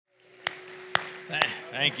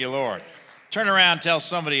Thank you, Lord. Turn around and tell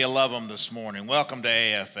somebody you love them this morning. Welcome to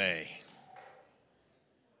AFA.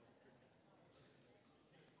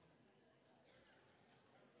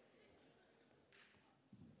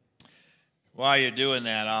 While you're doing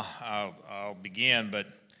that, I'll begin. But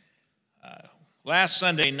last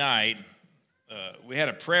Sunday night, we had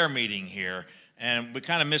a prayer meeting here, and we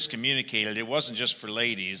kind of miscommunicated. It wasn't just for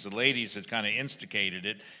ladies. The ladies had kind of instigated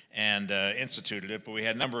it and instituted it, but we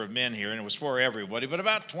had a number of men here, and it was for everybody. But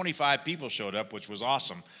about 25 people showed up, which was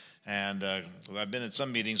awesome. And I've been in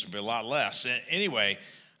some meetings, but a lot less. Anyway,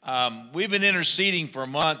 we've been interceding for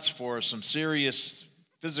months for some serious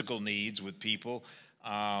physical needs with people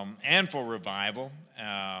and for revival.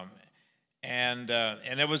 And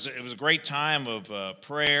it was a great time of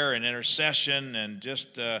prayer and intercession and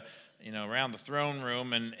just around the throne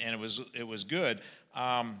room, and it was good.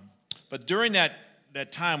 But during that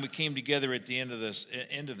time, we came together at the end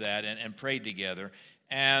of that and prayed together.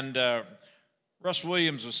 And Russ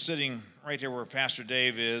Williams was sitting right there where Pastor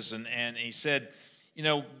Dave is, and he said,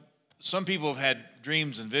 some people have had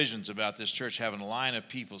dreams and visions about this church having a line of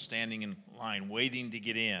people standing in line waiting to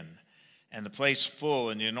get in, and the place full,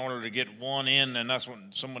 and in order to get one in, and that's when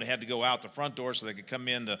someone had to go out the front door so they could come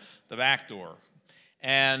in the back door.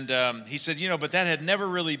 And he said, but that had never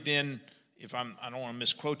really been, I don't want to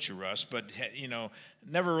misquote you, Russ, but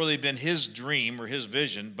never really been his dream or his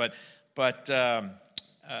vision. But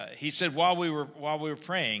he said while we were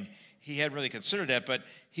praying, he hadn't really considered that, but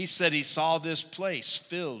he said he saw this place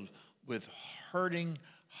filled with hurting,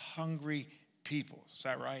 hungry people. Is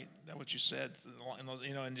that right? Is that what you said?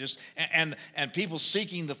 And people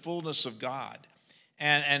seeking the fullness of God,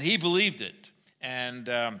 and he believed it, and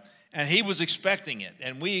he was expecting it,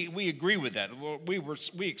 and we agree with that.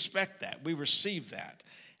 We expect that. We receive that,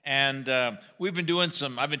 and we've been doing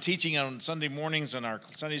I've been teaching on Sunday mornings in our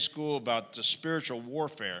Sunday school about spiritual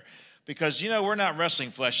warfare, because we're not wrestling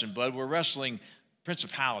flesh and blood. We're wrestling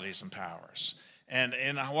principalities and powers.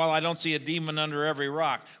 And while I don't see a demon under every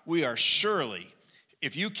rock, we are surely,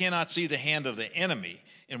 if you cannot see the hand of the enemy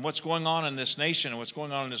in what's going on in this nation and what's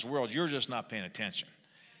going on in this world, you're just not paying attention.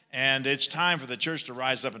 And it's time for the church to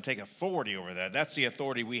rise up and take authority over that. That's the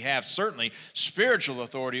authority we have, certainly spiritual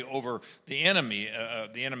authority over the enemy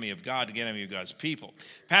of God, the enemy of God's people.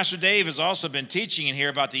 Pastor Dave has also been teaching in here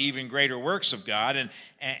about the even greater works of God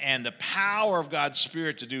and the power of God's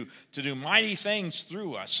Spirit to do mighty things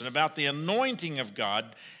through us, and about the anointing of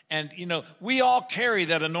God. And, we all carry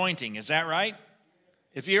that anointing. Is that right?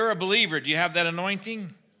 If you're a believer, do you have that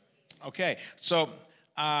anointing? Okay, so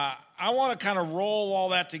I want to kind of roll all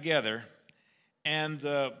that together, and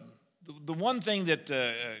the one thing that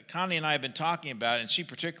Connie and I have been talking about, and she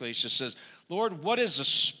particularly, she says, Lord, what is the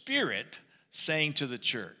Spirit saying to the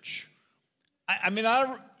church?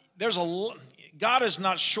 God is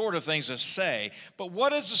not short of things to say, but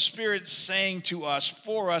what is the Spirit saying to us,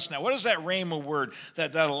 for us now? What is that rhema word,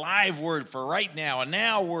 that alive word for right now, a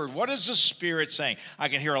now word? What is the Spirit saying? I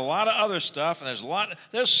can hear a lot of other stuff, and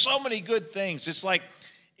there's so many good things. It's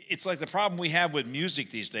like the problem we have with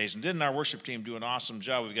music these days. And didn't our worship team do an awesome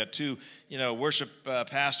job? We've got two, worship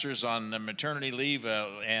pastors on maternity leave,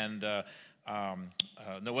 and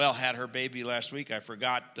Noelle had her baby last week. I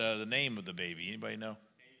forgot the name of the baby. Anybody know?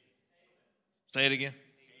 Say it again.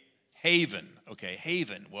 Haven. Okay,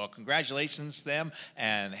 Haven. Well, congratulations to them.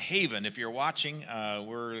 And Haven, if you're watching,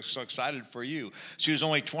 we're so excited for you. She was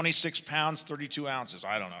only 26 pounds, 32 ounces.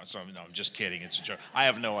 I don't know. So, no, I'm just kidding. It's a joke. I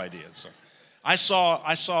have no idea. So, I saw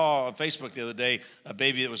on Facebook the other day a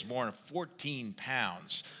baby that was born at 14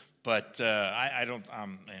 pounds. But I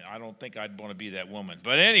don't think I'd want to be that woman.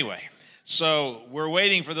 But anyway, so we're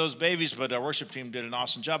waiting for those babies, but our worship team did an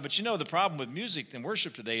awesome job. But the problem with music and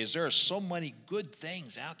worship today is there are so many good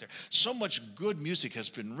things out there. So much good music has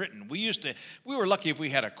been written. We were lucky if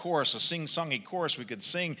we had a chorus, a sing-songy chorus we could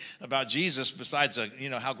sing about Jesus besides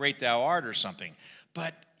how great thou art or something.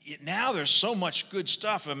 But now there's so much good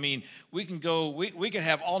stuff. We could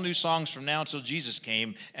have all new songs from now until Jesus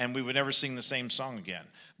came, and we would never sing the same song again.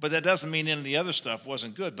 But that doesn't mean any of the other stuff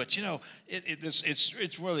wasn't good. But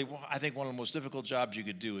it's really, I think, one of the most difficult jobs you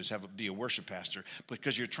could do is be a worship pastor,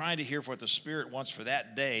 because you're trying to hear what the Spirit wants for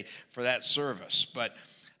that day, for that service.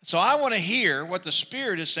 So I want to hear what the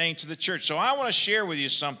Spirit is saying to the church. So I want to share with you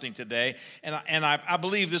something today, and I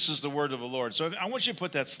believe this is the word of the Lord. So I want you to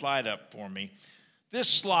put that slide up for me. This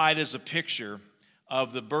slide is a picture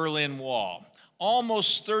of the Berlin Wall.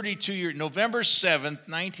 Almost 32 years, November 7th,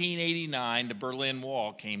 1989, the Berlin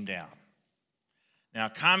Wall came down. Now,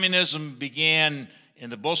 communism began in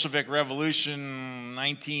the Bolshevik Revolution,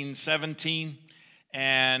 1917,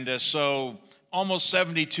 and so almost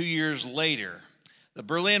 72 years later, The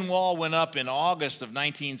Berlin Wall went up in August of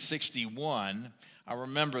 1961. I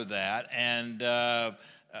remember that. And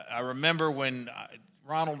I remember when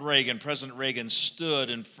President Reagan stood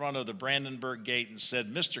in front of the Brandenburg Gate and said,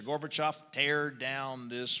 "Mr. Gorbachev, tear down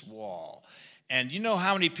this wall." And you know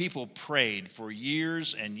how many people prayed for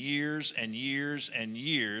years and years and years and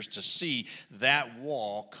years to see that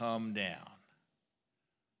wall come down?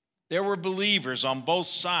 There were believers on both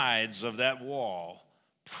sides of that wall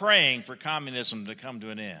praying for communism to come to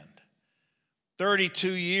an end.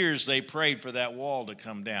 32 years they prayed for that wall to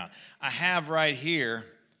come down. I have right here,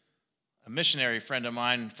 a missionary friend of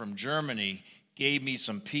mine from Germany gave me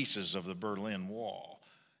some pieces of the Berlin Wall.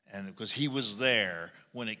 And because he was there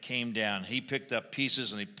when it came down, he picked up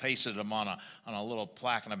pieces and he pasted them on a little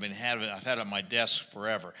plaque, and I've had it on my desk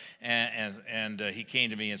forever. And he came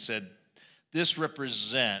to me and said, This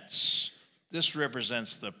represents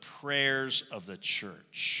the prayers of the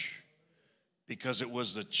church, because it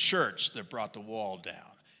was the church that brought the wall down.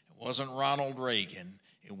 It wasn't Ronald Reagan,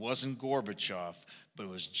 it wasn't Gorbachev, but it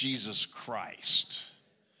was Jesus Christ.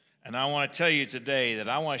 And I want to tell you today that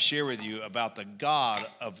I want to share with you about the God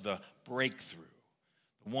of the breakthrough,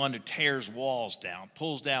 the one who tears walls down,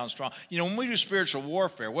 pulls down strong. You know, when we do spiritual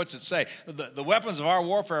warfare, what's it say? The weapons of our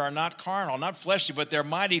warfare are not carnal, not fleshly, but they're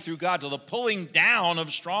mighty through God to the pulling down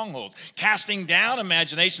of strongholds, casting down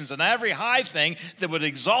imaginations and every high thing that would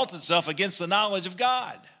exalt itself against the knowledge of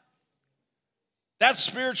God. That's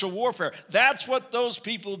spiritual warfare. That's what those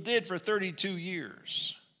people did for 32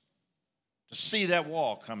 years. To see that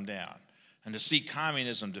wall come down and to see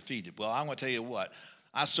communism defeated. Well, I'm going to tell you what,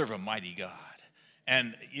 I serve a mighty God.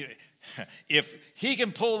 And if he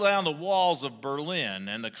can pull down the walls of Berlin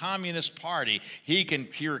and the Communist Party, he can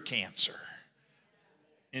cure cancer.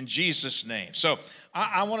 In Jesus' name. So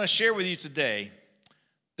I want to share with you today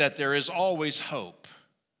that there is always hope.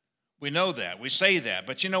 We know that. We say that.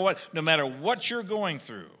 But you know what? No matter what you're going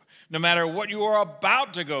through, no matter what you are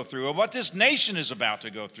about to go through or what this nation is about to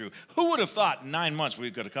go through, who would have thought in 9 months we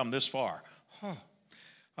could have come this far?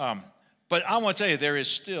 But I want to tell you, there is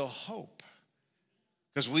still hope,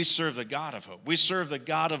 because we serve the God of hope. We serve the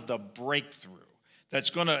God of the breakthrough.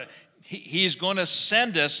 He's going to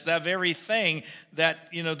send us that very thing that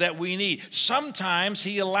we need. Sometimes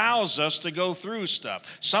he allows us to go through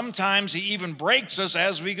stuff. Sometimes he even breaks us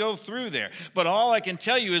as we go through there. But all I can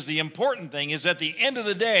tell you is the important thing is at the end of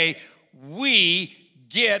the day, we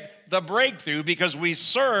get the breakthrough because we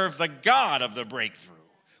serve the God of the breakthrough.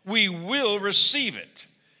 We will receive it.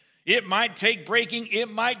 It might take breaking, it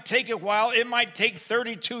might take a while, it might take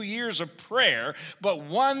 32 years of prayer, but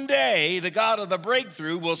one day the God of the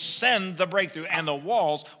breakthrough will send the breakthrough and the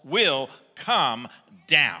walls will come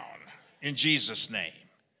down in Jesus' name.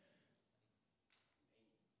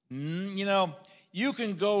 You know, you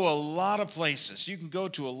can go a lot of places, you can go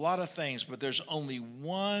to a lot of things, but there's only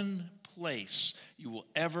one place you will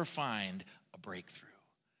ever find a breakthrough,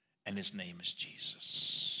 and his name is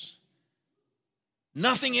Jesus.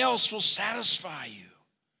 Nothing else will satisfy you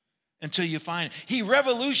until you find it. He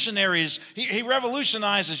revolutionizes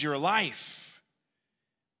your life.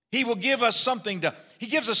 He will give us he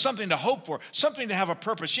gives us something to hope for, something to have a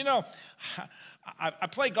purpose. You know, I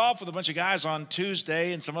play golf with a bunch of guys on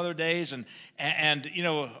Tuesday and some other days, and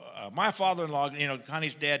my father-in-law,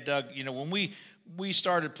 Connie's dad, Doug, when we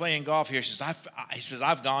started playing golf here, he says,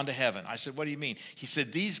 I've gone to heaven. I said, what do you mean? He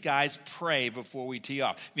said, these guys pray before we tee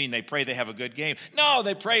off. I mean, they pray they have a good game. No,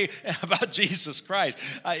 they pray about Jesus Christ.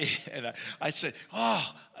 I said,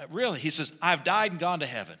 oh, really? He says, I've died and gone to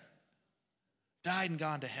heaven. Died and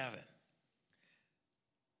gone to heaven.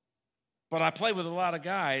 But I play with a lot of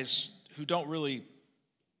guys who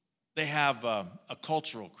they have a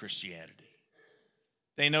cultural Christianity.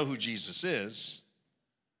 They know who Jesus is.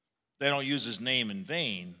 They don't use his name in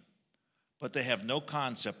vain, but they have no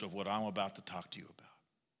concept of what I'm about to talk to you about.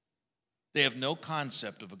 They have no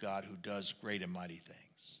concept of a God who does great and mighty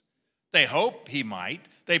things. They hope he might.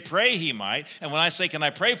 They pray he might. And when I say, can I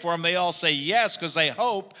pray for them, they all say yes because they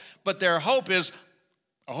hope. But their hope is,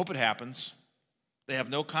 I hope it happens. They have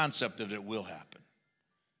no concept that it will happen.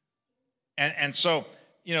 And so,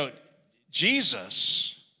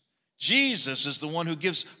 Jesus is the one who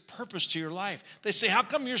gives purpose to your life. They say, how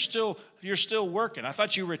come you're still working? I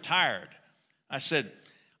thought you retired. I said,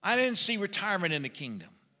 I didn't see retirement in the kingdom.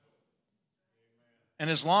 And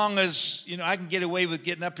as long as I can get away with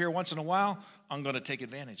getting up here once in a while, I'm going to take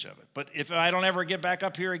advantage of it. But if I don't ever get back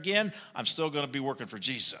up here again, I'm still going to be working for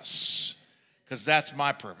Jesus, because that's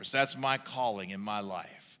my purpose. That's my calling in my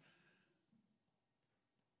life.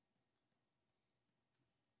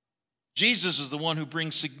 Jesus is the one who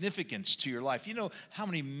brings significance to your life. You know how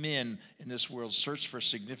many men in this world search for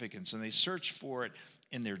significance, and they search for it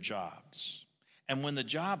in their jobs. And when the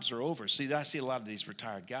jobs are over, I see a lot of these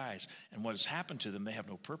retired guys, and what has happened to them, they have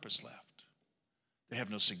no purpose left. They have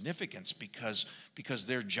no significance because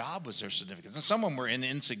their job was their significance. And some of them were in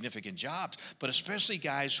insignificant jobs, but especially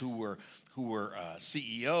guys who were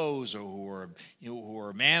CEOs or who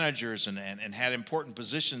were managers and had important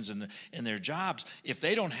positions in their jobs. If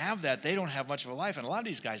they don't have that, they don't have much of a life. And a lot of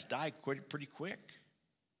these guys die pretty quick.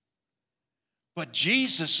 But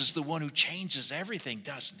Jesus is the one who changes everything,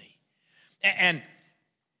 doesn't he? And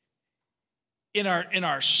in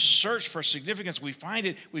our search for significance, we find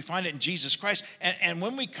it in Jesus Christ. And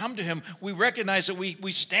when we come to him, we recognize that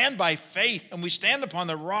we stand by faith, and we stand upon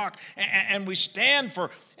the rock, and we stand for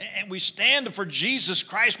Jesus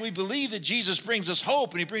Christ. We believe that Jesus brings us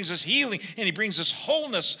hope, and he brings us healing, and he brings us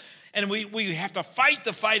wholeness. And we have to fight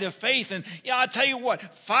the fight of faith. And I'll tell you what,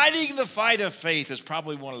 fighting the fight of faith is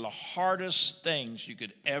probably one of the hardest things you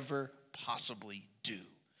could ever possibly do,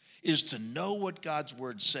 is to know what God's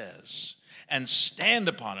word says and stand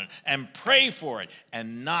upon it and pray for it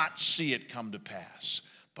and not see it come to pass.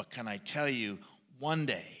 But can I tell you, one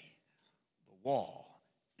day the wall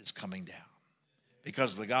is coming down,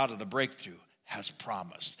 because the God of the breakthrough has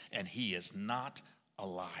promised, and he is not a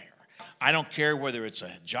liar. I don't care whether it's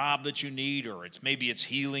a job that you need, or maybe it's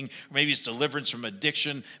healing, or maybe it's deliverance from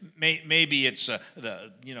addiction, maybe it's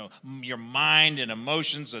your mind and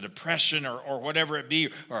emotions, the depression, or whatever it be,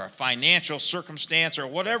 or a financial circumstance, or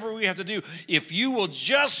whatever we have to do. If you will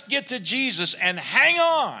just get to Jesus and hang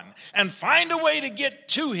on and find a way to get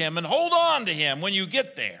to him and hold on to him when you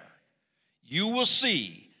get there, you will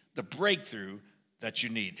see the breakthrough that you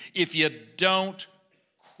need. If you don't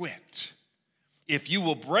quit. If you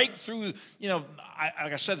will break through, like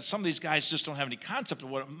I said, some of these guys just don't have any concept of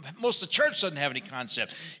what, most of the church doesn't have any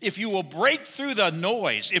concept. If you will break through the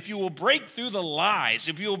noise, if you will break through the lies,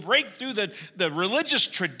 if you will break through the religious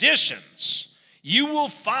traditions, you will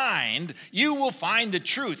find the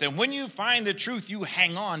truth. And when you find the truth, you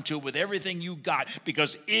hang on to it with everything you got,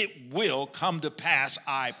 because it will come to pass,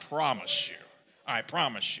 I promise you. I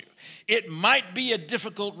promise you. It might be a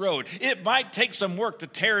difficult road. It might take some work to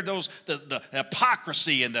tear the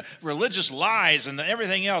hypocrisy and the religious lies and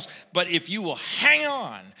everything else. But if you will hang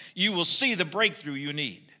on, you will see the breakthrough you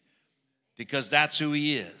need, because that's who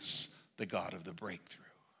he is, the God of the breakthrough.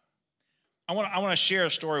 I want to share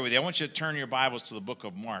a story with you. I want you to turn your Bibles to the book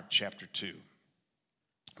of Mark, chapter 2.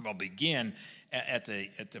 I'll begin at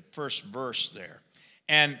the first verse there.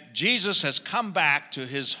 And Jesus has come back to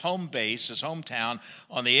his home base, his hometown,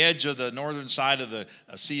 on the edge of the northern side of the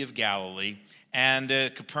Sea of Galilee, and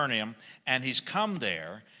Capernaum, and he's come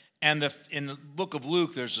there. And in the book of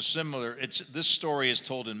Luke, there's a similar, this story is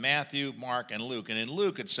told in Matthew, Mark, and Luke. And in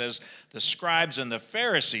Luke, it says the scribes and the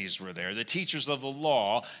Pharisees were there, the teachers of the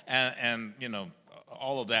law, and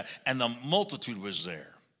all of that, and the multitude was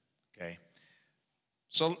there, okay?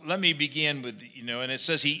 So let me begin with, and it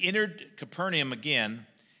says he entered Capernaum again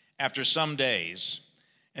after some days,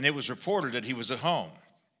 and it was reported that he was at home.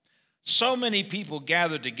 So many people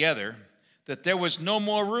gathered together that there was no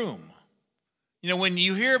more room. When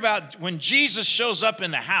you hear about when Jesus shows up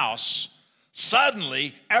in the house,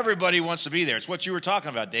 suddenly everybody wants to be there. It's what you were talking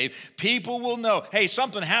about, Dave. People will know, hey,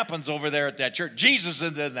 something happens over there at that church. Jesus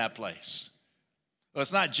is in that place. Well,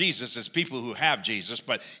 it's not Jesus, it's people who have Jesus.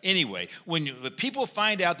 But anyway, when people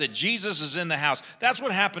find out that Jesus is in the house, that's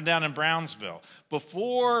what happened down in Brownsville.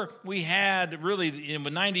 Before we had really, in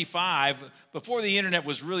 95, before the internet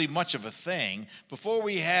was really much of a thing, before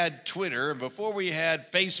we had Twitter, and before we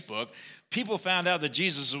had Facebook, people found out that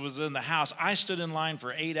Jesus was in the house. I stood in line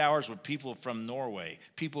for 8 hours with people from Norway,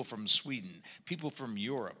 people from Sweden, people from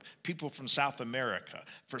Europe, people from South America,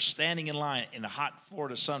 for standing in line in the hot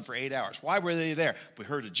Florida sun for 8 hours. Why were they there? We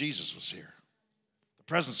heard that Jesus was here. The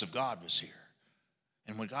presence of God was here.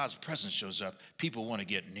 And when God's presence shows up, people want to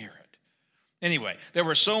get near it. Anyway, there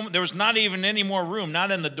was not even any more room,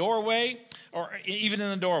 not in the doorway, or even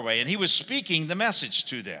in the doorway. And he was speaking the message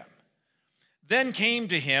to them. Then came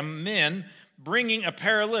to him men bringing a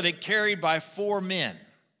paralytic carried by 4 men.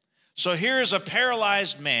 So here's a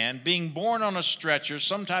paralyzed man being borne on a stretcher,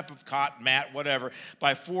 some type of cot, mat, whatever,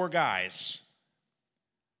 by 4 guys.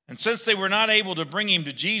 And since they were not able to bring him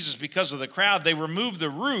to Jesus because of the crowd, they removed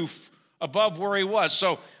the roof above where he was.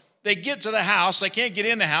 So they get to the house. They can't get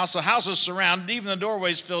in the house. The house is surrounded. Even the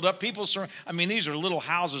doorway's filled up. People surround. I mean, these are little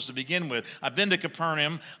houses to begin with. I've been to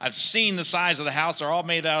Capernaum. I've seen the size of the house. They're all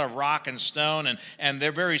made out of rock and stone, and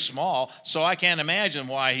they're very small. So I can't imagine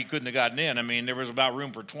why he couldn't have gotten in. I mean, there was about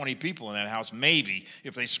room for 20 people in that house, maybe,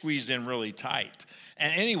 if they squeezed in really tight.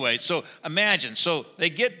 And anyway, so imagine. So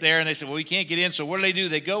they get there, and they say, well, we can't get in. So what do?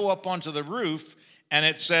 They go up onto the roof. And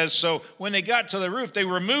it says, so when they got to the roof, they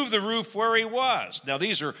removed the roof where he was. Now,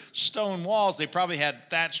 these are stone walls. They probably had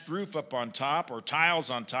thatched roof up on top or tiles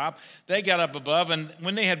on top. They got up above, and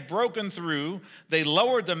when they had broken through, they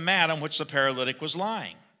lowered the mat on which the paralytic was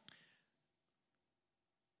lying.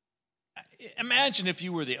 Imagine if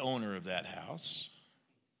you were the owner of that house,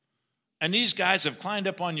 and these guys have climbed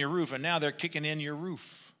up on your roof, and now they're kicking in your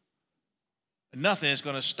roof. Nothing is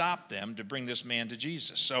going to stop them to bring this man to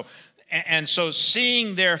Jesus. So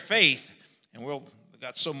seeing their faith, and we've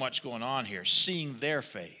got so much going on here, seeing their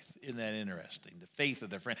faith, isn't that interesting? The faith of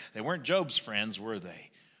their friend. They weren't Job's friends, were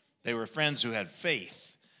they? They were friends who had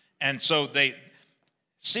faith. And so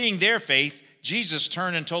seeing their faith, Jesus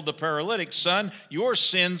turned and told the paralytic, son, your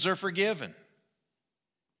sins are forgiven.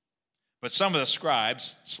 But some of the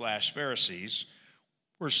scribes / Pharisees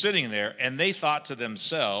were sitting there, and they thought to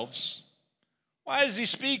themselves, why does he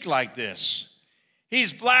speak like this?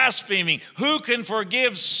 He's blaspheming. Who can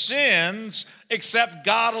forgive sins except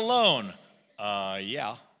God alone?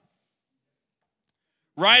 Yeah.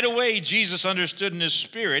 Right away, Jesus understood in his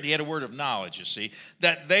spirit, he had a word of knowledge, you see,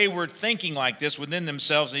 that they were thinking like this within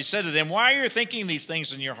themselves. And he said to them, why are you thinking these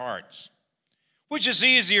things in your hearts? Which is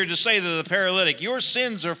easier to say to the paralytic, your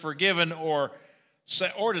sins are forgiven, or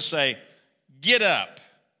to say, get up,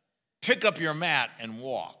 pick up your mat, and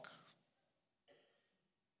walk.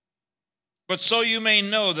 But so you may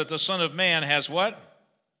know that the Son of Man has what?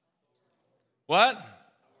 What?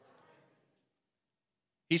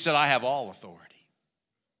 He said, I have all authority.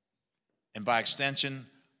 And by extension,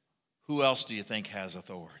 who else do you think has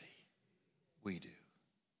authority? We do.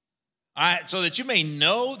 So that you may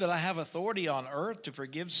know that I have authority on earth to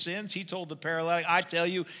forgive sins, he told the paralytic, I tell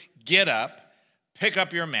you, get up, pick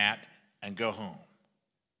up your mat, and go home.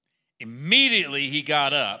 Immediately he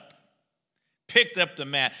got up, picked up the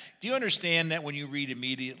mat. Do you understand that when you read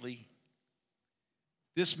immediately?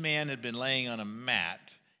 This man had been laying on a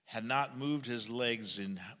mat, had not moved his legs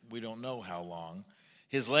in we don't know how long.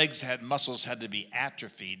 His muscles had to be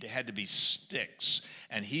atrophied. They had to be sticks.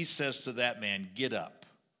 And he says to that man, get up.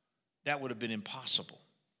 That would have been impossible.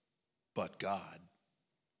 But God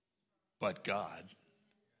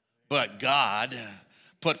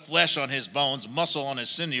put flesh on his bones, muscle on his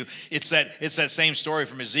sinew. It's that same story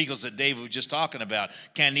from Ezekiel that David was just talking about.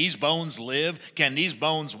 Can these bones live? Can these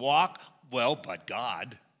bones walk? Well, but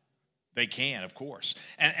God. They can, of course.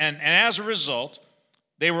 And as a result,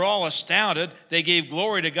 they were all astounded. They gave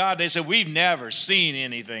glory to God. They said, we've never seen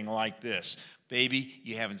anything like this. Baby,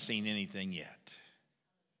 you haven't seen anything yet.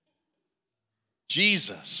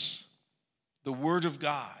 Jesus, the Word of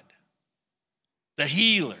God, the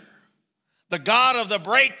healer, the God of the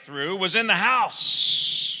breakthrough, was in the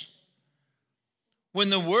house. When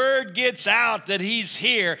the word gets out that he's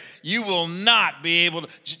here, you will not be able to.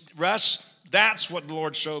 Russ, that's what the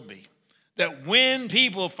Lord showed me. That when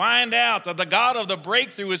people find out that the God of the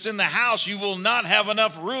breakthrough is in the house, you will not have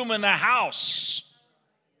enough room in the house.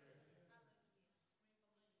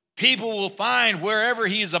 People will find wherever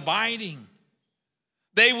he is abiding.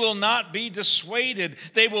 They will not be dissuaded.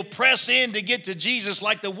 They will press in to get to Jesus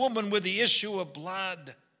like the woman with the issue of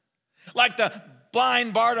blood. Like the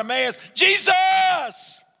blind Bartimaeus.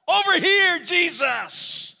 Jesus! Over here,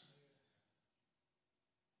 Jesus!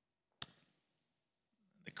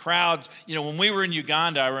 The crowds, when we were in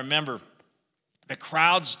Uganda, I remember the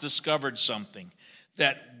crowds discovered something.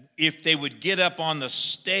 That if they would get up on the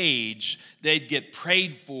stage, they'd get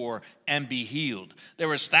prayed for and be healed. There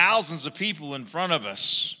was thousands of people in front of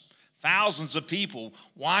us, thousands of people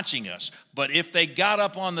watching us. But if they got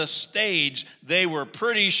up on the stage, they were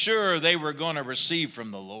pretty sure they were going to receive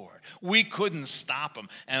from the Lord. We couldn't stop them.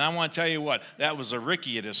 And I want to tell you what, that was the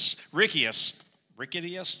rickiest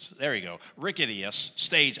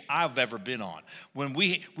stage I've ever been on. When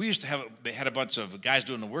we used to had a bunch of guys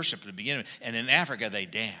doing the worship at the beginning, and in Africa they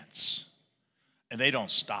dance, and they don't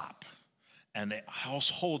stop. And the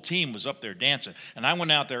whole team was up there dancing. And I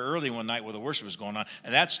went out there early one night where the worship was going on,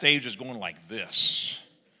 and that stage was going like this.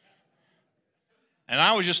 And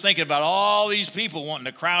I was just thinking about all these people wanting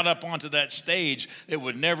to crowd up onto that stage that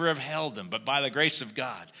would never have held them, but by the grace of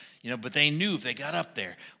God. But they knew if they got up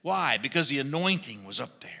there. Why? Because the anointing was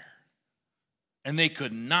up there. And they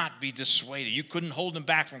could not be dissuaded. You couldn't hold them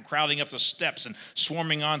back from crowding up the steps and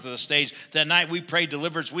swarming onto the stage. That night we prayed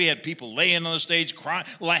deliverance. We had people laying on the stage, crying,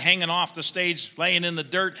 hanging off the stage, laying in the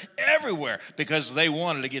dirt, everywhere, because they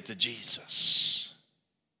wanted to get to Jesus.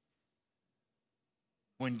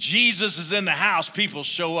 When Jesus is in the house, people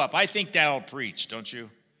show up. I think that'll preach, don't you?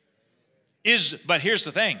 But here's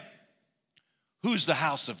the thing. Who's the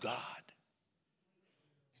house of God?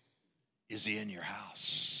 Is he in your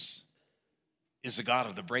house? Is the God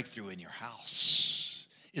of the breakthrough in your house?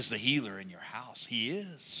 Is the healer in your house? He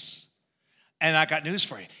is. And I got news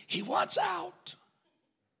for you. He wants out.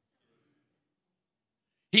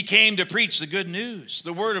 He came to preach the good news,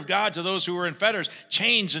 the word of God to those who were in fetters,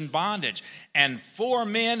 chains, and bondage. And 4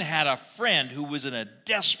 men had a friend who was in a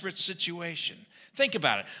desperate situation. Think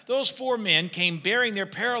about it. Those 4 men came bearing their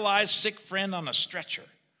paralyzed, sick friend on a stretcher.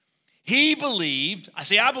 He believed,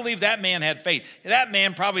 I believe that man had faith. That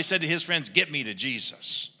man probably said to his friends, get me to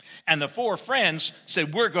Jesus. And the 4 friends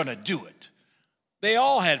said, we're going to do it. They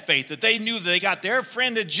all had faith that they knew that they got their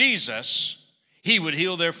friend to Jesus, he would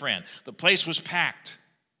heal their friend. The place was packed.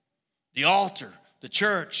 The altar, the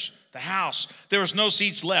church, the house, there was no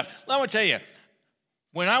seats left. Let me tell you,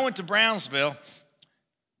 when I went to Brownsville,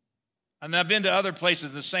 and I've been to other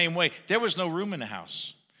places the same way, there was no room in the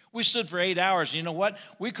house. We stood for 8 hours, and you know what?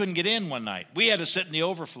 We couldn't get in one night. We had to sit in the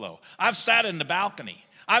overflow. I've sat in the balcony.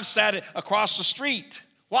 I've sat across the street.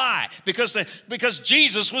 Why? Because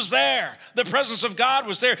Jesus was there. The presence of God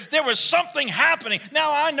was there. There was something happening.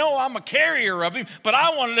 Now, I know I'm a carrier of him, but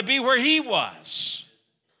I wanted to be where he was.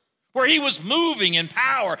 Where he was moving in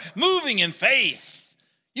power, moving in faith.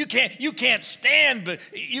 You can't stand, but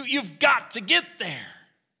you've got to get there.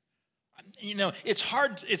 You know, it's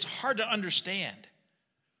hard to understand.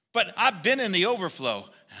 But I've been in the overflow.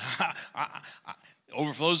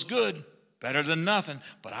 Overflow's good, better than nothing,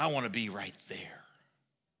 but I want to be right there.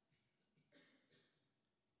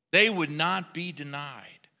 They would not be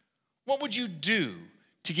denied. What would you do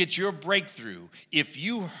to get your breakthrough if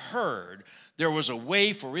you heard there was a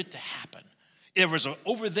way for it to happen?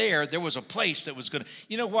 Over there was a place that was going to,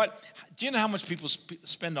 you know what? Do you know how much people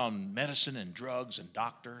spend on medicine and drugs and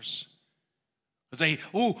doctors? They,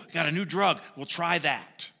 got a new drug, we'll try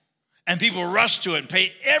that. And people rush to it and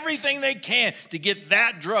pay everything they can to get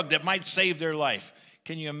that drug that might save their life.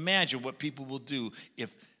 Can you imagine what people will do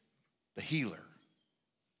if the healer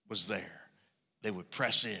was there? They would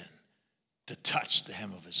press in to touch the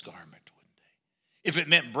hem of his garment, wouldn't they? If it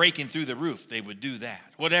meant breaking through the roof, they would do that.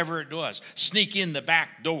 Whatever it was, sneak in the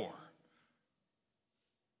back door.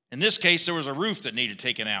 In this case, there was a roof that needed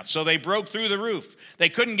taken out, so they broke through the roof. They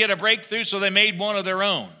couldn't get a breakthrough, so they made one of their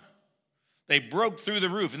own. They broke through the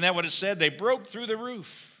roof. Isn't that what it said? They broke through the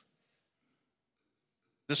roof.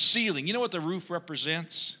 The ceiling. You know what the roof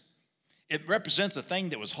represents? It represents the thing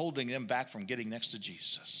that was holding them back from getting next to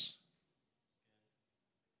Jesus.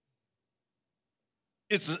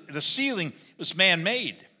 The ceiling was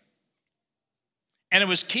man-made, and it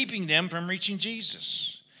was keeping them from reaching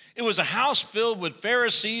Jesus. It was a house filled with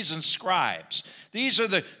Pharisees and scribes. These are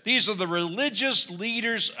the religious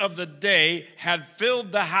leaders of the day had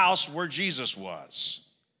filled the house where Jesus was.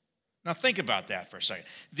 Now think about that for a second.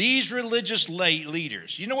 These religious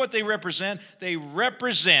leaders, you know what they represent? They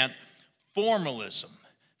represent formalism.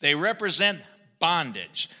 They represent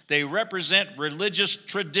bondage. They represent religious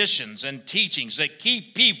traditions and teachings that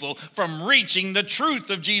keep people from reaching the truth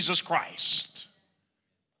of Jesus Christ.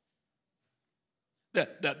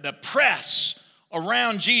 The press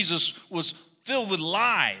around Jesus was filled with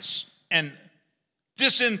lies and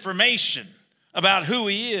disinformation about who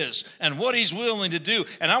he is and what he's willing to do.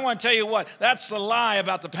 And I want to tell you what, that's the lie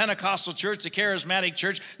about the Pentecostal church, the charismatic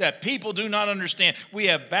church, that people do not understand. We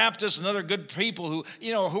have Baptists and other good people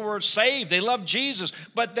who are saved. They love Jesus,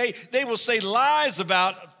 but they will say lies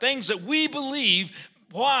about things that we believe.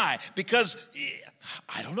 Why? Because,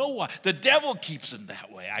 I don't know why. The devil keeps them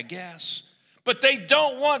that way, I guess. But they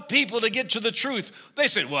don't want people to get to the truth. They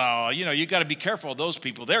said, well, you got to be careful of those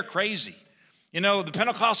people. They're crazy. The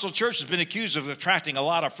Pentecostal church has been accused of attracting a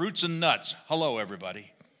lot of fruits and nuts. Hello,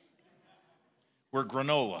 everybody. We're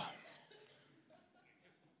granola.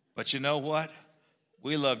 But you know what?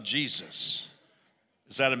 We love Jesus.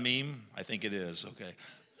 Is that a meme? I think it is. Okay.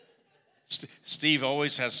 Steve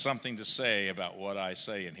always has something to say about what I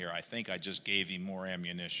say in here. I think I just gave him more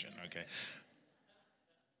ammunition. Okay.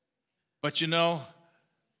 But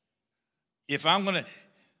if I'm going to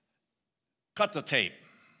cut the tape,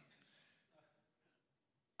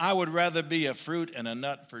 I would rather be a fruit and a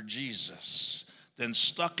nut for Jesus than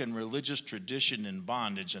stuck in religious tradition and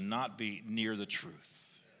bondage and not be near the truth.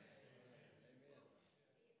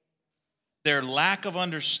 Their lack of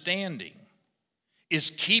understanding is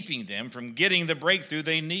keeping them from getting the breakthrough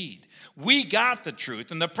they need. We got the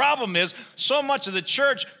truth, and the problem is so much of the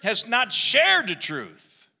church has not shared the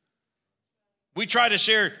truth. We try to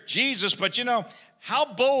share Jesus, but how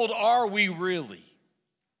bold are we really?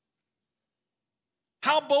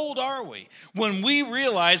 How bold are we when we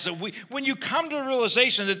realize that when you come to the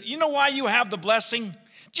realization that you know why you have the blessing?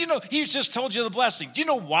 Do you know, he just told you the blessing. Do you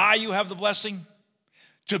know why you have the blessing?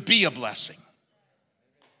 To be a blessing.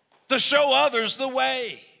 To show others the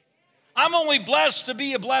way. I'm only blessed to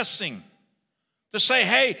be a blessing. To say,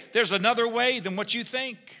 hey, there's another way than what you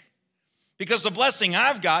think. Because the blessing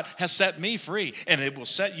I've got has set me free, and it will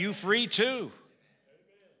set you free too.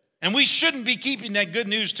 And we shouldn't be keeping that good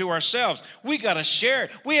news to ourselves. We got to share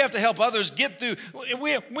it. We have to help others get through.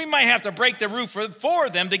 We might have to break the roof for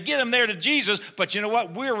them to get them there to Jesus. But you know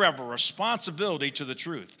what? We have a responsibility to the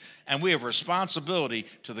truth. And we have a responsibility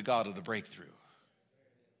to the God of the breakthrough.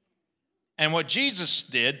 And what Jesus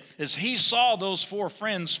did is he saw those 4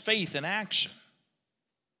 friends' faith in action.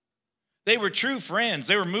 They were true friends.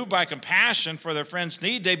 They were moved by compassion for their friend's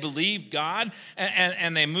need. They believed God,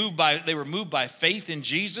 and they were moved by faith in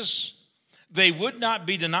Jesus. They would not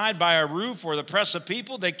be denied by a roof or the press of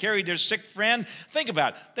people. They carried their sick friend. Think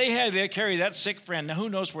about it. They had to carry that sick friend. Now, who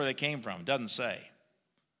knows where they came from? It doesn't say.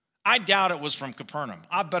 I doubt it was from Capernaum.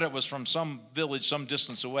 I bet it was from some village some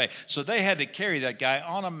distance away. So they had to carry that guy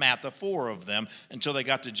on a mat, the 4 of them, until they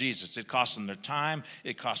got to Jesus. It cost them their time.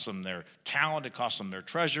 It cost them their talent. It cost them their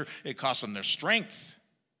treasure. It cost them their strength.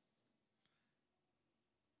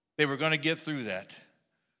 They were going to get through that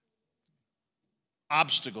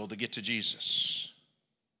obstacle to get to Jesus.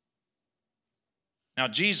 Now,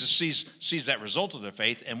 Jesus sees that result of their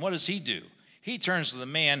faith, and what does he do? He turns to the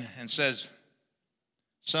man and says,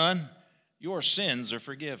 son, your sins are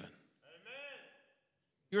forgiven. Amen.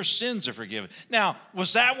 Your sins are forgiven. Now,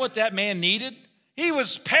 was that what that man needed? He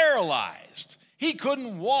was paralyzed. He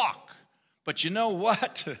couldn't walk. But you know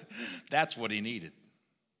what? That's what he needed.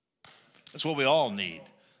 That's what we all need.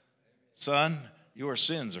 Son, your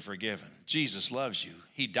sins are forgiven. Jesus loves you.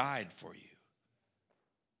 He died for you.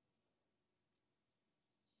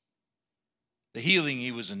 The healing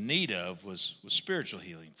he was in need of was spiritual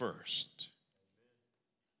healing first.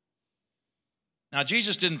 Now,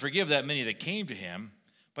 Jesus didn't forgive that many that came to him,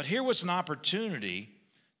 but here was an opportunity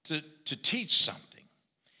to teach something.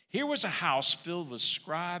 Here was a house filled with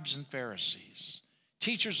scribes and Pharisees,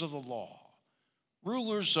 teachers of the law,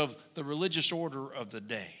 rulers of the religious order of the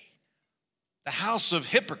day, the house of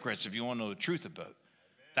hypocrites, if you want to know the truth about it.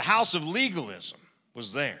 The house of legalism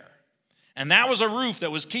was there. And that was a roof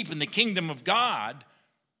that was keeping the kingdom of God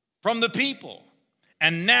from the people.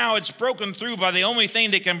 And now it's broken through by the only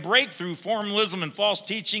thing that can break through formalism and false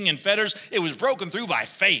teaching and fetters. It was broken through by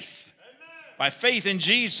faith. Amen. By faith in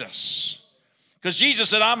Jesus. Because Jesus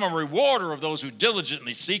said, I'm a rewarder of those who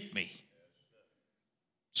diligently seek me.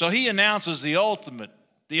 So he announces the ultimate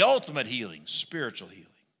healing, spiritual healing.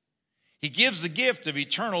 He gives the gift of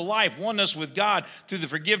eternal life, oneness with God through the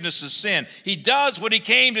forgiveness of sin. He does what he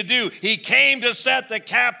came to do. He came to set the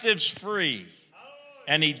captives free.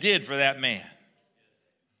 And he did for that man.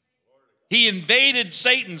 He invaded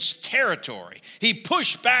Satan's territory. He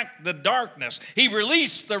pushed back the darkness. He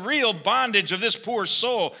released the real bondage of this poor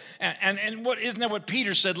soul. And what isn't that what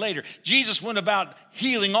Peter said later? Jesus went about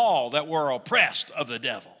healing all that were oppressed of the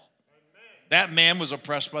devil. Amen. That man was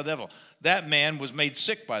oppressed by the devil. That man was made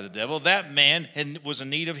sick by the devil. That man was in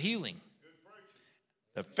need of healing.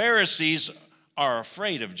 The Pharisees are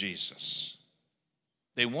afraid of Jesus.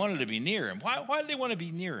 They wanted to be near him. Why did they want to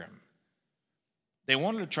be near him? They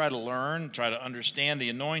wanted to try to learn, try to understand the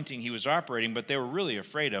anointing he was operating, but they were really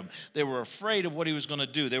afraid of him. They were afraid of what he was going to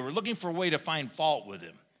do. They were looking for a way to find fault with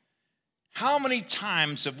him. How many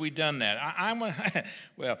times have we done that?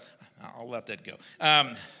 Well, I'll let that go.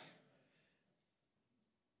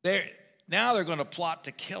 Now they're going to plot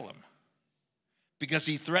to kill him because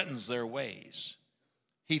he threatens their ways.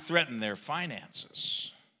 He threatened their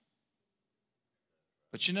finances.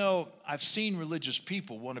 But you know, I've seen religious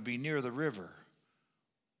people want to be near the river.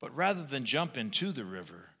 But rather than jump into the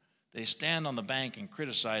river, they stand on the bank and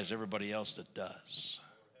criticize everybody else that does.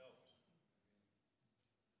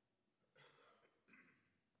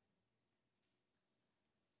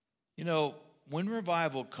 You know, when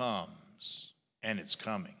revival comes, and it's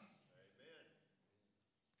coming,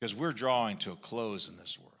 because we're drawing to a close in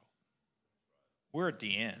this world. We're at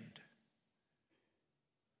the end.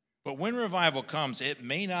 But when revival comes, it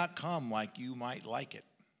may not come like you might like it.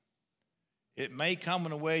 It may come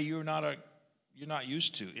in a way you're not you're not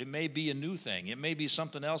used to. It may be a new thing. It may be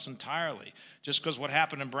something else entirely. Just because what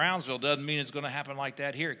happened in Brownsville doesn't mean it's going to happen like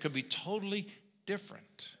that here. It could be totally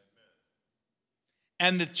different.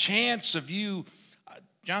 And the chance of you,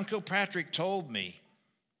 John Kilpatrick told me,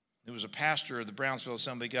 there was a pastor of the Brownsville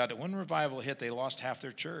Assembly of God, that when revival hit, they lost half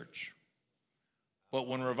their church. But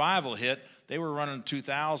when revival hit, they were running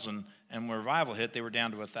 2,000, and when revival hit, they were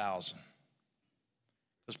down to 1,000.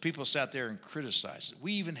 Because people sat there and criticized it.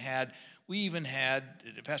 We even had,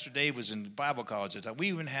 Pastor Dave was in Bible college at the time, we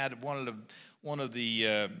even had one of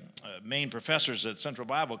the main professors at Central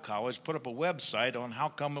Bible College put up a website on how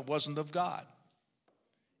come it wasn't of God.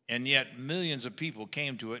 And yet millions of people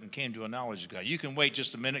came to it and came to a knowledge of God. You can wait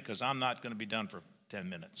just a minute because I'm not going to be done for 10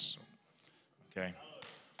 minutes. Okay?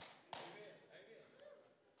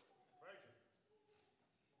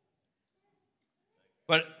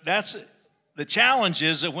 But that's the challenge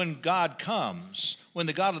is that when God comes, when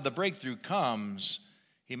the God of the breakthrough comes,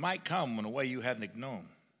 he might come in a way you hadn't known.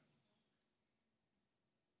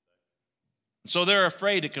 So they're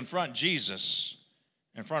afraid to confront Jesus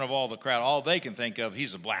in front of all the crowd. All they can think of,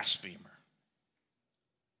 he's a blasphemer.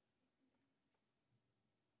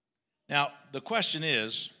 Now, the question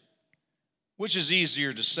is, which is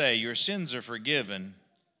easier to say, your sins are forgiven,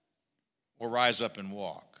 or rise up and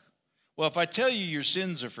walk? Well, if I tell you your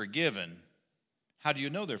sins are forgiven, how do you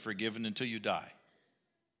know they're forgiven until you die?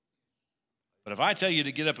 But if I tell you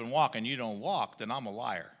to get up and walk and you don't walk, then I'm a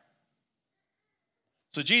liar.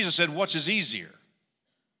 So Jesus said, which is easier?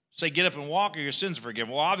 Say, get up and walk, or your sins are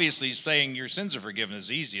forgiven. Well, obviously, saying your sins are forgiven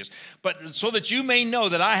is easiest. But so that you may know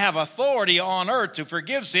that I have authority on earth to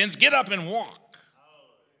forgive sins, get up and walk.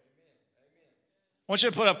 I want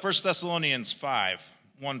you to put up 1 Thessalonians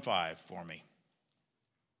 1:5 for me.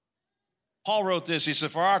 Paul wrote this. He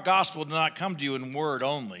said, for our gospel did not come to you in word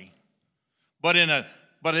only, but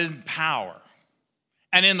in power,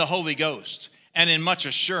 and in the Holy Ghost, and in much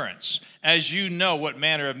assurance, as you know what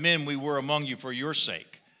manner of men we were among you for your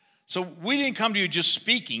sake. So we didn't come to you just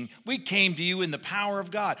speaking. We came to you in the power of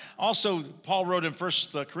God. Also, Paul wrote in 1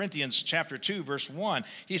 Corinthians chapter 2, verse 1,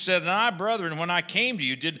 he said, and I, brethren, when I came to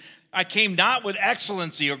you, I came not with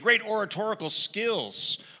excellency or great oratorical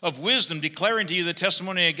skills of wisdom, declaring to you the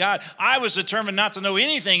testimony of God. I was determined not to know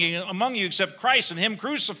anything among you except Christ and him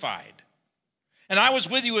crucified. And I was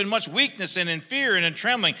with you in much weakness and in fear and in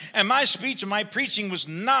trembling. And my speech and my preaching was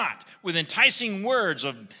not with enticing words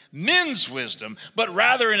of men's wisdom, but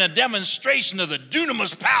rather in a demonstration of the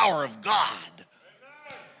dunamis power of God.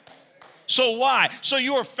 So why? So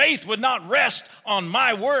your faith would not rest on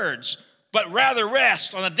my words, but rather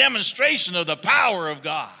rest on a demonstration of the power of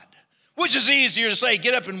God. Which is easier to say,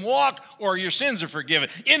 get up and walk, or your sins are forgiven?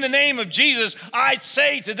 In the name of Jesus, I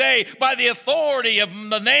say today, by the authority of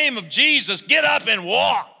the name of Jesus, get up and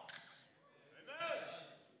walk. Amen.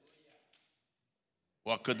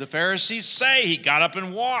 What could the Pharisees say? He got up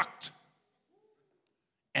and walked.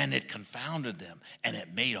 And it confounded them, and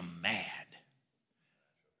it made them mad.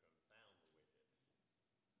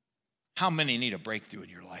 How many need a breakthrough in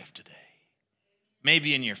your life today?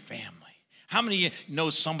 Maybe in your family. How many of you know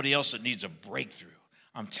somebody else that needs a breakthrough?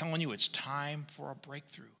 I'm telling you, it's time for a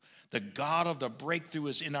breakthrough. The God of the breakthrough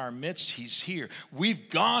is in our midst. He's here. We've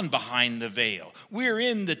gone behind the veil. We're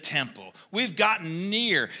in the temple. We've gotten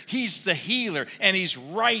near. He's the healer, and he's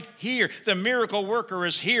right here. The miracle worker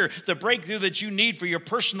is here. The breakthrough that you need for your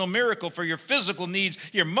personal miracle, for your physical needs,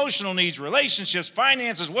 your emotional needs, relationships,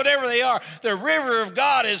 finances, whatever they are, the river of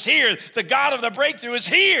God is here. The God of the breakthrough is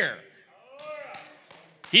here.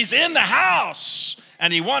 He's in the house,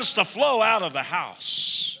 and he wants to flow out of the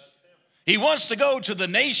house. He wants to go to the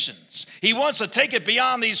nations. He wants to take it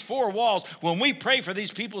beyond these four walls. When we pray for these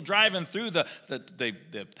people driving through the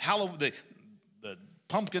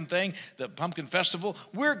pumpkin thing, the pumpkin festival,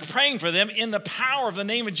 we're praying for them in the power of the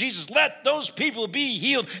name of Jesus. Let those people be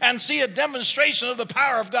healed and see a demonstration of the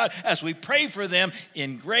power of God as we pray for them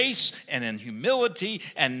in grace and in humility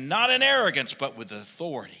and not in arrogance, but with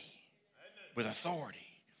authority. With authority.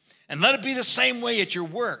 And let it be the same way at your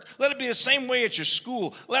work. Let it be the same way at your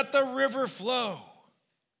school. Let the river flow.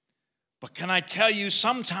 But can I tell you,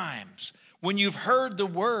 sometimes when you've heard the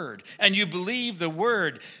word and you believe the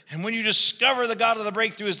word, and when you discover the God of the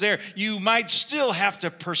breakthrough is there, you might still have to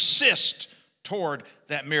persist toward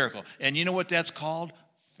that miracle. And you know what that's called?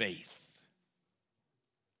 Faith.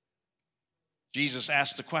 Jesus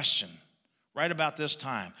asked the question right about this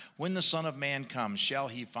time, when the Son of Man comes, shall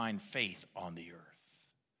he find faith on the earth?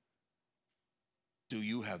 Do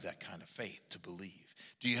you have that kind of faith to believe?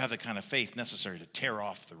 Do you have the kind of faith necessary to tear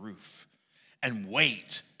off the roof and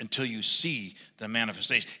wait until you see the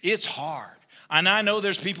manifestation. It's hard. And I know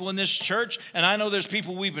there's people in this church, and I know there's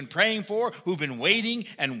people we've been praying for who've been waiting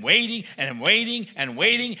and waiting and waiting and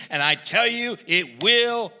waiting. And I tell you, it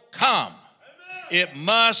will come. It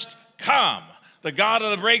must come. The God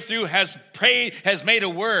of the breakthrough has prayed, has made a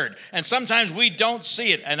word. And sometimes we don't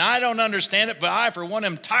see it. And I don't understand it, but I, for one,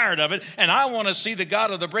 am tired of it. And I want to see the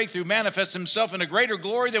God of the breakthrough manifest himself in a greater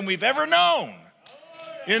glory than we've ever known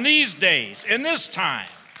in these days, in this time.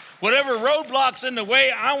 Whatever roadblocks in the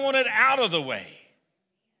way, I want it out of the way.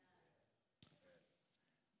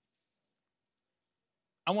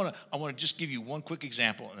 I want to just give you one quick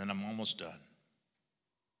example, and then I'm almost done.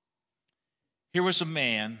 Here was a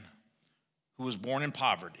man who was born in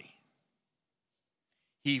poverty.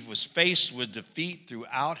 He was faced with defeat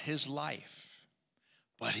throughout his life,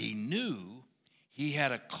 but he knew he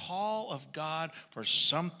had a call of God for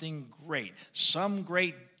something great, some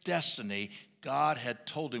great destiny God had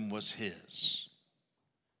told him was his.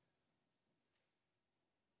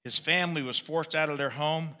 His family was forced out of their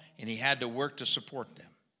home, and he had to work to support them.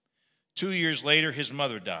 2 years later, his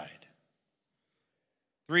mother died.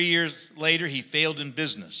 3 years later, he failed in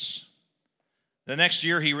business. The next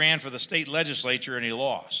year, he ran for the state legislature, and he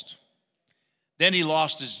lost. Then he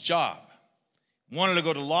lost his job. Wanted to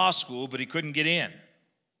go to law school, but he couldn't get in.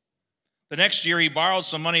 The next year, he borrowed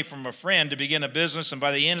some money from a friend to begin a business, and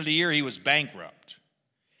by the end of the year, he was bankrupt.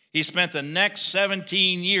 He spent the next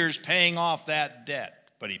 17 years paying off that debt,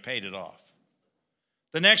 but he paid it off.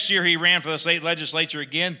 The next year, he ran for the state legislature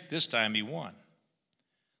again. This time, he won.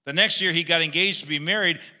 The next year, he got engaged to be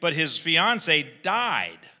married, but his fiancée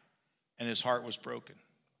died, and his heart was broken.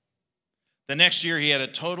 The next year, he had a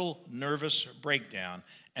total nervous breakdown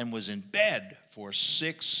and was in bed for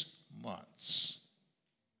 6 months.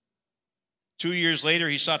 2 years later,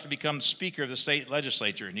 he sought to become Speaker of the state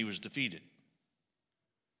legislature, and he was defeated.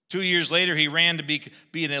 2 years later, he ran to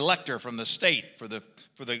be an elector from the state for the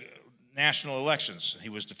national elections. He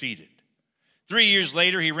was defeated. 3 years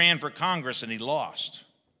later, he ran for Congress, and he lost.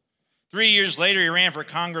 3 years later, he ran for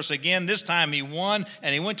Congress again. This time, he won,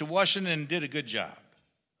 and he went to Washington and did a good job.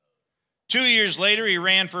 2 years later, he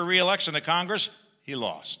ran for re-election to Congress. He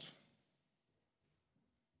lost.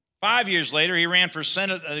 5 years later, he ran for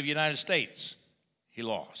Senate of the United States. He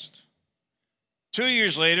lost. 2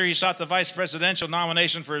 years later, he sought the vice presidential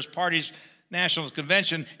nomination for his party's national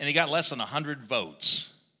convention, and he got less than 100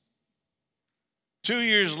 votes. 2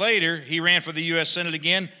 years later, he ran for the U.S. Senate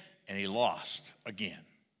again, and he lost again.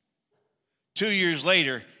 2 years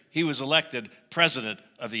later, he was elected president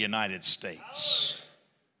of the United States.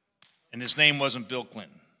 And his name wasn't Bill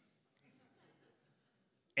Clinton.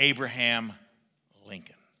 Abraham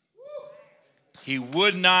Lincoln. He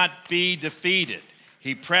would not be defeated.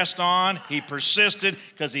 He pressed on, he persisted,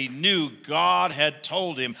 because he knew God had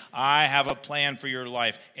told him, I have a plan for your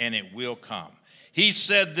life, and it will come. He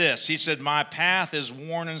said this, he said, my path is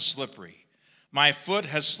worn and slippery. My foot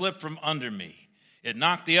has slipped from under me. It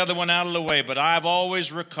knocked the other one out of the way, but I've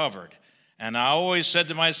always recovered. And I always said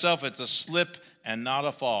to myself, it's a slip and not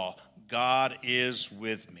a fall. God is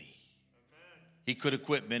with me. He could have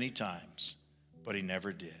quit many times, but he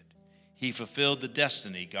never did. He fulfilled the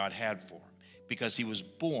destiny God had for him because he was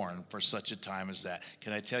born for such a time as that.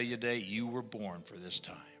 Can I tell you today, you were born for this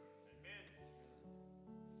time.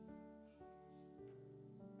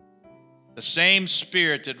 The same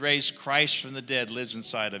Spirit that raised Christ from the dead lives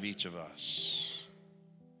inside of each of us.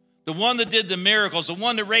 The one that did the miracles, the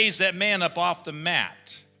one that raised that man up off the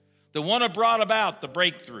mat, the one that brought about the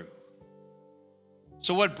breakthrough.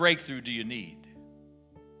 So what breakthrough do you need?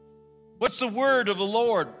 What's the word of the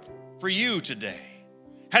Lord for you today?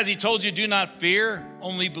 Has he told you, do not fear,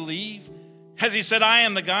 only believe? Has he said, I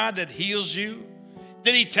am the God that heals you?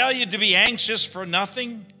 Did he tell you to be anxious for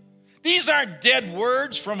nothing? These aren't dead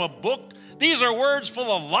words from a book. These are words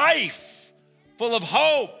full of life, full of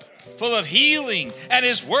hope, full of healing, and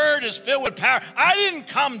his word is filled with power. I didn't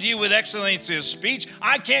come to you with excellency of speech.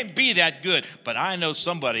 I can't be that good, but I know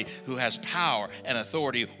somebody who has power and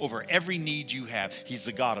authority over every need you have. He's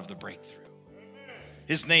the God of the breakthrough.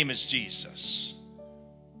 His name is Jesus.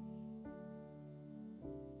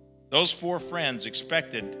 Those 4 friends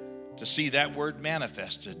expected to see that word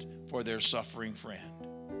manifested for their suffering friend.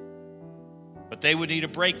 But they would need a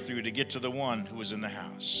breakthrough to get to the one who was in the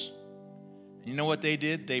house. And you know what they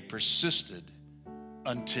did? They persisted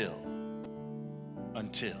until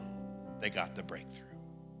they got the breakthrough.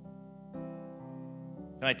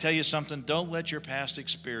 Can I tell you something? Don't let your past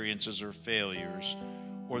experiences or failures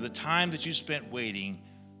or the time that you spent waiting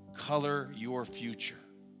color your future.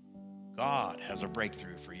 God has a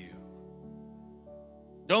breakthrough for you.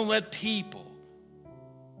 Don't let people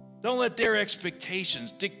Don't let their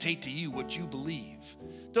expectations dictate to you what you believe.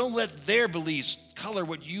 Don't let their beliefs color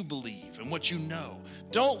what you believe and what you know.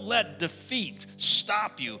 Don't let defeat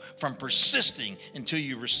stop you from persisting until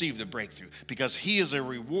you receive the breakthrough, because he is a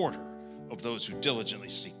rewarder of those who diligently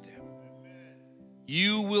seek them.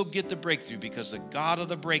 You will get the breakthrough because the God of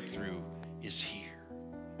the breakthrough is here.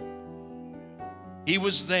 He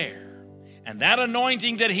was there. And that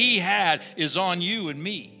anointing that he had is on you and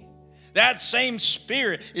me. That same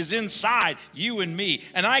spirit is inside you and me.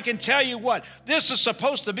 And I can tell you what, this is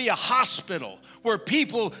supposed to be a hospital where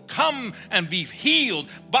people come and be healed,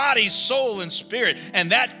 body, soul, and spirit.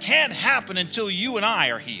 And that can't happen until you and I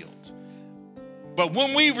are healed. But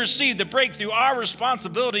when we've received the breakthrough, our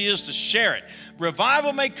responsibility is to share it.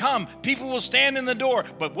 Revival may come, people will stand in the door,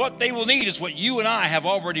 but what they will need is what you and I have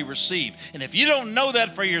already received. And if you don't know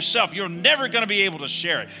that for yourself, you're never going to be able to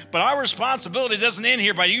share it. But our responsibility doesn't end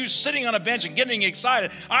here by you sitting on a bench and getting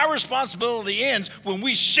excited. Our responsibility ends when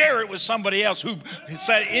we share it with somebody else who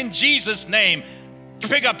said, in Jesus' name,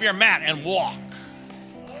 pick up your mat and walk.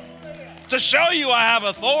 To show you I have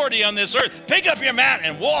authority on this earth, pick up your mat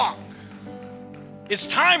and walk. It's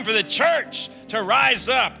time for the church to rise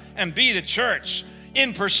up and be the church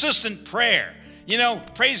in persistent prayer. You know,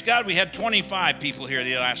 praise God, we had 25 people here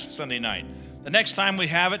the last Sunday night. The next time we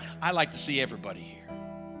have it, I like to see everybody here.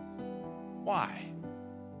 Why?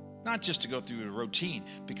 Not just to go through a routine,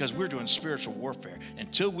 because we're doing spiritual warfare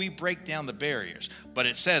until we break down the barriers. But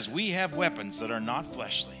it says we have weapons that are not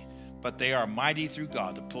fleshly, but they are mighty through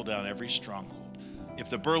God to pull down every stronghold. If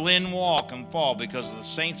the Berlin Wall can fall because of the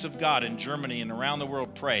saints of God in Germany and around the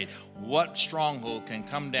world prayed, what stronghold can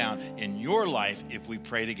come down in your life if we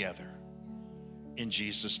pray together? In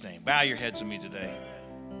Jesus' name. Bow your heads with me today.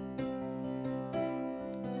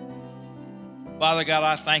 Father God,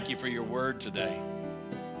 I thank you for your word today.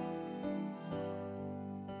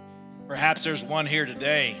 Perhaps there's one here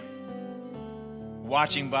today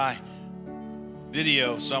watching by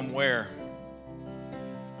video somewhere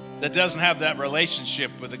that doesn't have that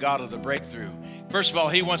relationship with the God of the breakthrough. First of all,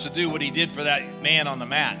 he wants to do what he did for that man on the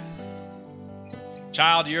mat.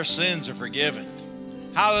 Child, your sins are forgiven.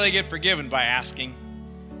 How do they get forgiven? By asking.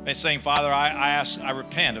 By saying, Father, I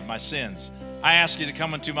repent of my sins. I ask you to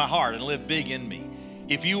come into my heart and live big in me.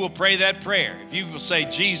 If you will pray that prayer, if you will say,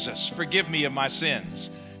 Jesus, forgive me of my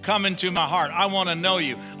sins. Come into my heart. I want to know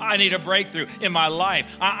you. I need a breakthrough in my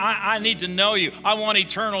life. I need to know you. I want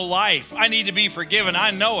eternal life. I need to be forgiven. I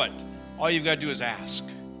know it. All you've got to do is ask.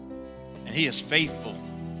 And he is faithful,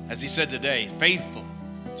 as he said today, faithful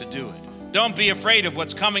to do it. Don't be afraid of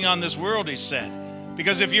what's coming on this world, he said.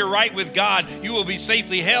 Because if you're right with God, you will be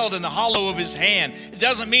safely held in the hollow of his hand. It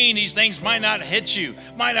doesn't mean these things might not hit you,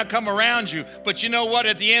 might not come around you. But you know what?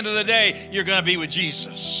 At the end of the day, you're going to be with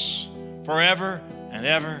Jesus forever and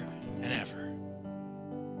ever and ever.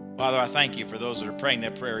 Father, I thank you for those that are praying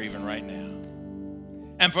that prayer even right now.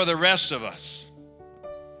 And for the rest of us,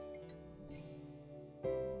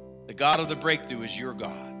 the God of the breakthrough is your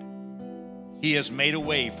God. He has made a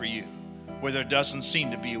way for you where there doesn't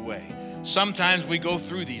seem to be a way. Sometimes we go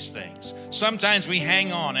through these things. Sometimes we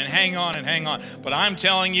hang on and hang on and hang on. But I'm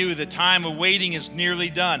telling you, the time of waiting is nearly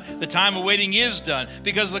done. The time of waiting is done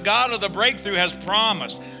because the God of the breakthrough has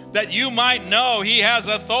promised that you might know he has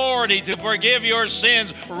authority to forgive your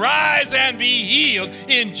sins. Rise and be healed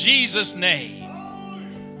in Jesus'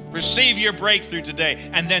 name. Receive your breakthrough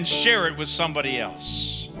today and then share it with somebody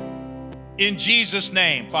else. In Jesus'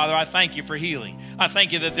 name, Father, I thank you for healing. I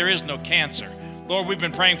thank you that there is no cancer. Lord, we've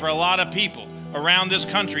been praying for a lot of people around this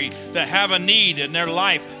country that have a need in their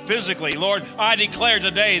life physically. Lord, I declare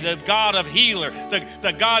today the God of healer,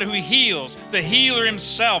 the God who heals, the healer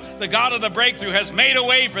himself, the God of the breakthrough has made a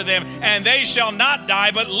way for them, and they shall not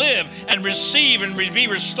die but live and receive and be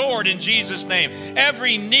restored in Jesus' name.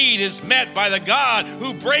 Every need is met by the God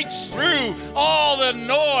who breaks through all the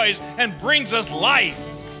noise and brings us life.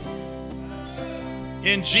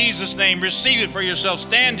 In Jesus' name, receive it for yourself.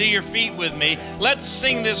 Stand to your feet with me. Let's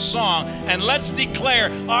sing this song and let's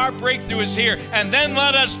declare our breakthrough is here. And then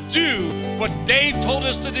let us do what Dave told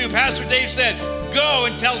us to do. Pastor Dave said, go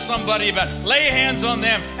and tell somebody about it. Lay hands on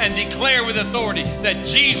them and declare with authority that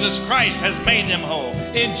Jesus Christ has made them whole.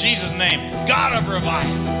 In Jesus' name, God of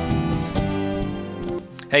revival.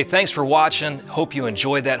 Hey, thanks for watching. Hope you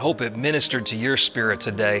enjoyed that. Hope it ministered to your spirit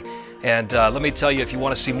today. And let me tell you, if you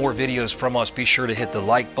want to see more videos from us, be sure to hit the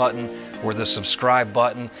like button or the subscribe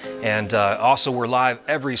button. And also, we're live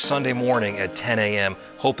every Sunday morning at 10 a.m.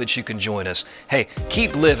 Hope that you can join us. Hey,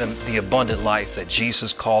 keep living the abundant life that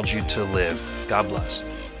Jesus called you to live. God bless.